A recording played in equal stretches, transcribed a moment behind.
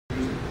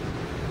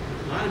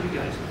lot of you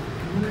guys,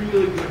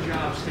 really good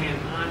job staying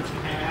on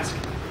task,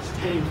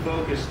 staying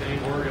focused,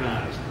 staying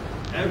organized.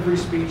 Every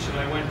speech that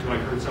I went to, I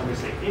heard somebody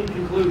say, in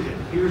conclusion,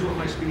 here's what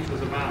my speech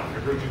was about. I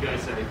heard you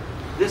guys say,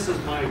 this is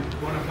what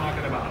I'm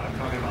talking about. I'm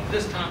talking about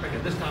this topic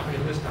and this topic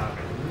and this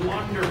topic.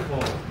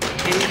 Wonderful.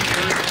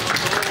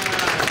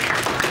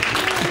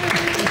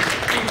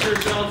 Keep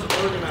yourselves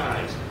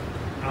organized.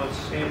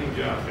 Outstanding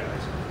job,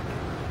 guys.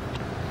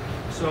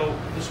 So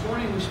this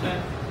morning we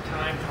spent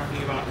time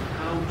talking about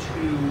how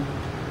to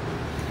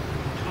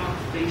talk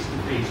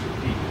face-to-face with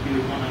people,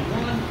 either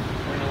one-on-one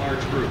or in a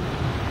large group.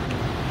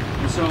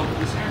 And so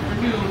this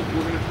afternoon,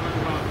 we're going to talk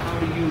about how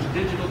to use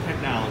digital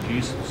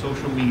technologies,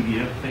 social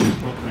media,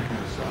 Facebook, and that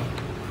kind of stuff.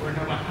 We're going to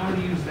talk about how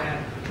to use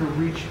that to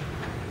reach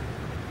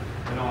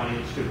an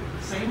audience too.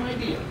 Same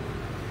idea.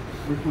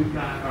 We've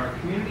got our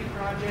community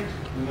project.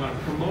 We want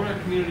to promote our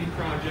community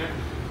project.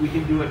 We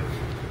can do it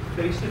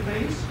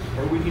face-to-face,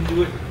 or we can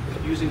do it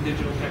using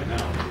digital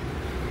technology.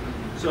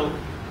 So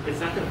it's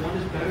not that one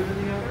is better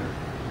than the other.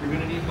 You're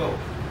going to need both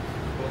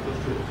those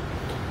tools.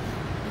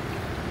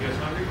 You guys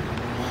hungry?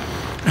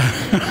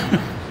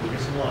 We'll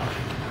get some lunch.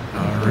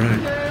 All right.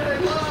 Yay,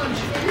 lunch!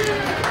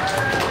 Yeah!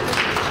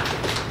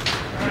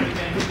 All right,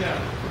 man, good job.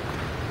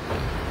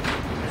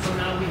 And so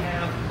now we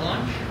have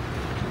lunch,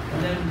 and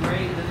then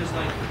Ray, then there's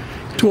like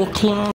 2 o'clock.